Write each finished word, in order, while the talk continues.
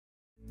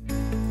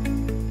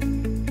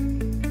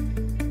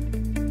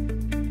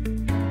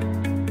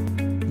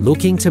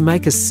Looking to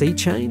make a sea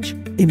change?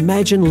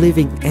 Imagine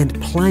living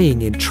and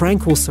playing in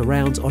tranquil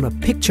surrounds on a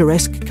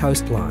picturesque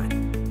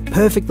coastline.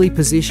 Perfectly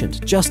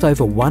positioned just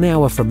over 1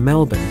 hour from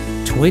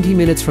Melbourne, 20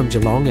 minutes from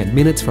Geelong and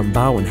minutes from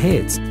Barwon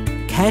Heads,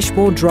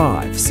 Cashmore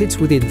Drive sits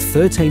within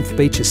 13th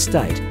Beach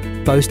Estate,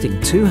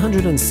 boasting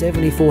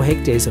 274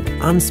 hectares of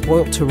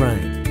unspoilt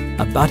terrain,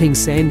 abutting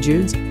sand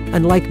dunes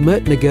and Lake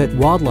Mertnagurt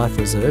Wildlife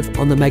Reserve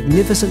on the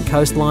magnificent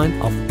coastline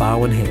of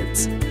Barwon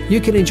Heads. You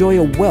can enjoy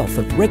a wealth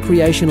of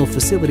recreational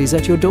facilities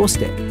at your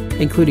doorstep,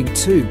 including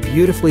 2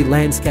 beautifully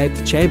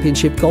landscaped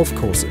championship golf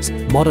courses,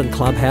 modern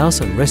clubhouse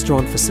and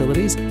restaurant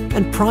facilities,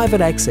 and private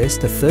access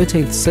to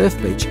 13th Surf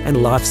Beach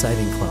and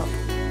Life-Saving Club.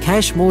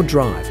 Cashmore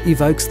Drive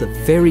evokes the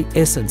very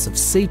essence of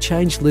sea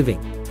change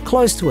living,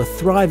 close to a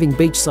thriving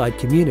beachside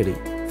community,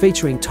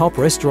 featuring top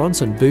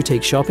restaurants and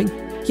boutique shopping,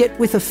 yet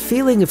with a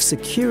feeling of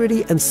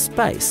security and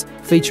space,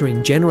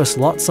 featuring generous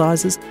lot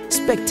sizes,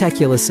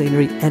 spectacular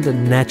scenery and a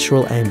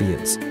natural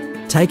ambience.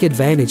 Take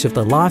advantage of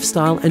the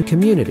lifestyle and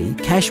community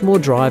Cashmore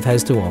Drive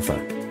has to offer.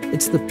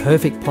 It's the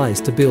perfect place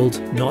to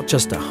build not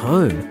just a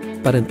home,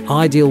 but an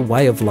ideal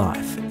way of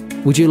life.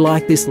 Would you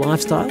like this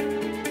lifestyle?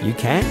 You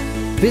can.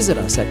 Visit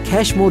us at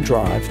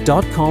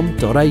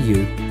cashmoredrive.com.au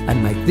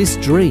and make this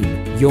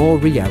dream your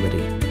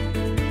reality.